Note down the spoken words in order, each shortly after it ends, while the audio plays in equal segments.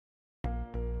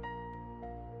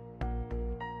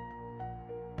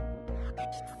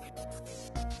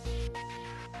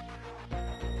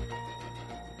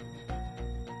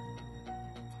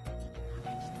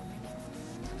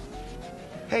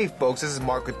Hey folks, this is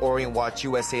Mark with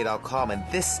OrientWatchUSA.com, and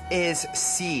this is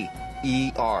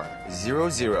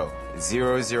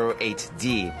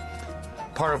CER00008D,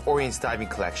 part of Orient's diving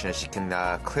collection, as you can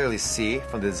clearly see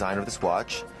from the design of this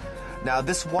watch. Now,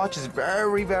 this watch is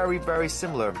very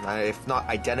similar, if not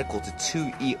identical, to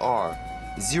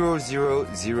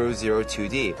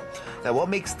 2ER00002D. Now, what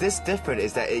makes this different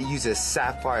is that it uses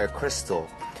sapphire crystal.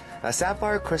 Now,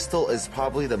 sapphire crystal is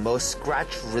probably the most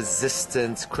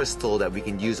scratch-resistant crystal that we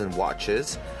can use in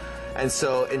watches, and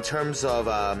so in terms of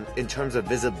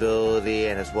visibility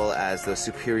and as well as the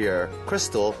superior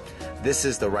crystal, this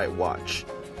is the right watch.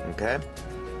 Okay,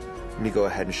 let me go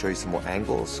ahead and show you some more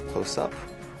angles close up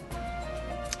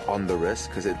on the wrist,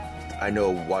 because I know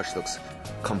a watch looks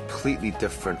completely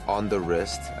different on the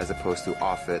wrist as opposed to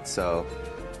off it. So,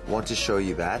 I want to show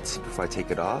you that before I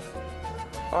take it off.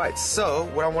 Alright, so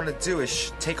what I want to do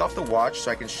is take off the watch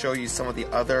so I can show you some of the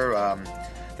other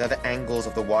angles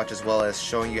of the watch, as well as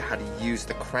showing you how to use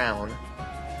the crown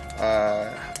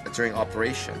during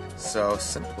operation. So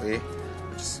simply, I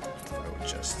would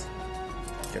just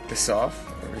get this off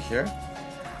over here.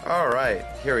 Alright,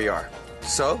 here we are.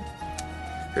 So,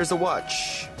 here's the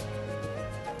watch.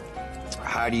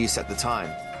 How do you set the time?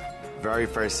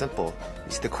 Very simple.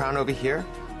 You see the crown over here?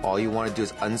 All you want to do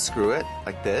is unscrew it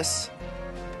like this.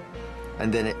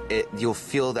 And then you'll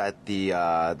feel that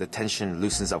the tension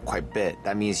loosens up quite a bit.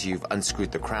 That means you've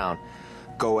unscrewed the crown.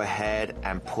 Go ahead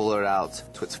and pull it out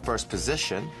to its first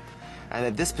position. And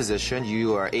at this position,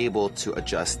 you are able to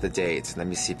adjust the dates. Let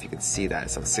me see if you can see that.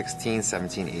 It's on 16,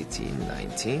 17, 18,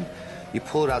 19. You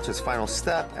pull it out to its final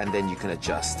step, and then you can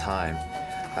adjust time.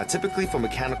 Typically for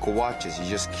mechanical watches, you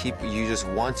just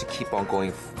want to keep on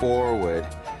going forward.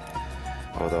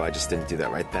 Although I just didn't do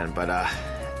that right then, but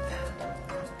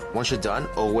once you're done,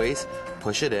 always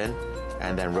push it in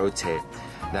and then rotate.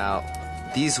 Now,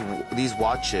 these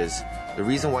watches, the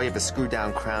reason why you have a screw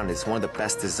down crown is one of the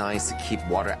best designs to keep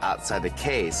water outside the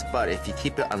case. But if you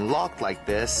keep it unlocked like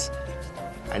this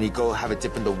and you go have a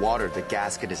dip in the water, the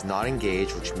gasket is not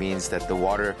engaged, which means that the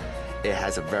water, it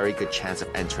has a very good chance of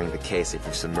entering the case if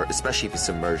you're especially if you're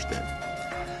submerged in.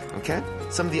 Okay?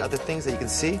 Some of the other things that you can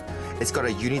see, it's got a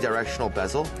unidirectional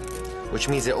bezel, which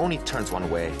means it only turns one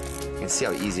way. You can see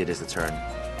how easy it is to turn.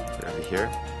 Put it over here.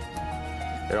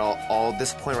 They're all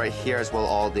this point right here, as well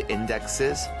all the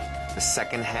indexes, the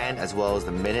second hand, as well as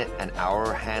the minute and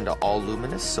hour hand are all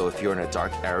luminous. So if you're in a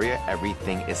dark area,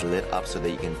 everything is lit up so that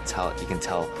you can tell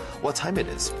what time it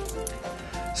is.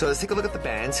 So let's take a look at the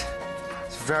band.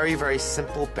 It's very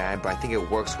simple band, but I think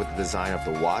it works with the design of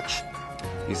the watch.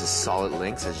 It uses solid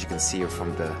links, as you can see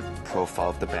from the profile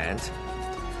of the band.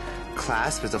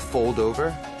 Clasp is a fold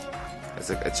over.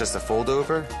 It's just a fold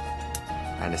over,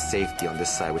 and a safety on this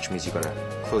side, which means you gotta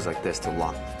close like this to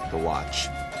lock the watch.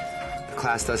 The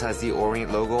clasp has the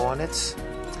Orient logo on it.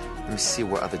 Let me see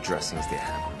what other dressings they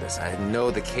have on this. I know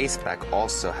the case back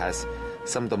also has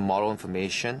some of the model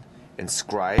information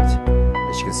inscribed,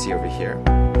 as you can see over here.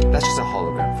 That's just a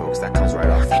hologram, folks. That comes right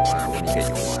off when you get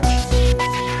your watch.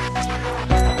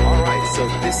 Alright, so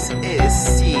this is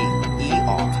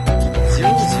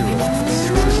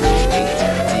CER00008D.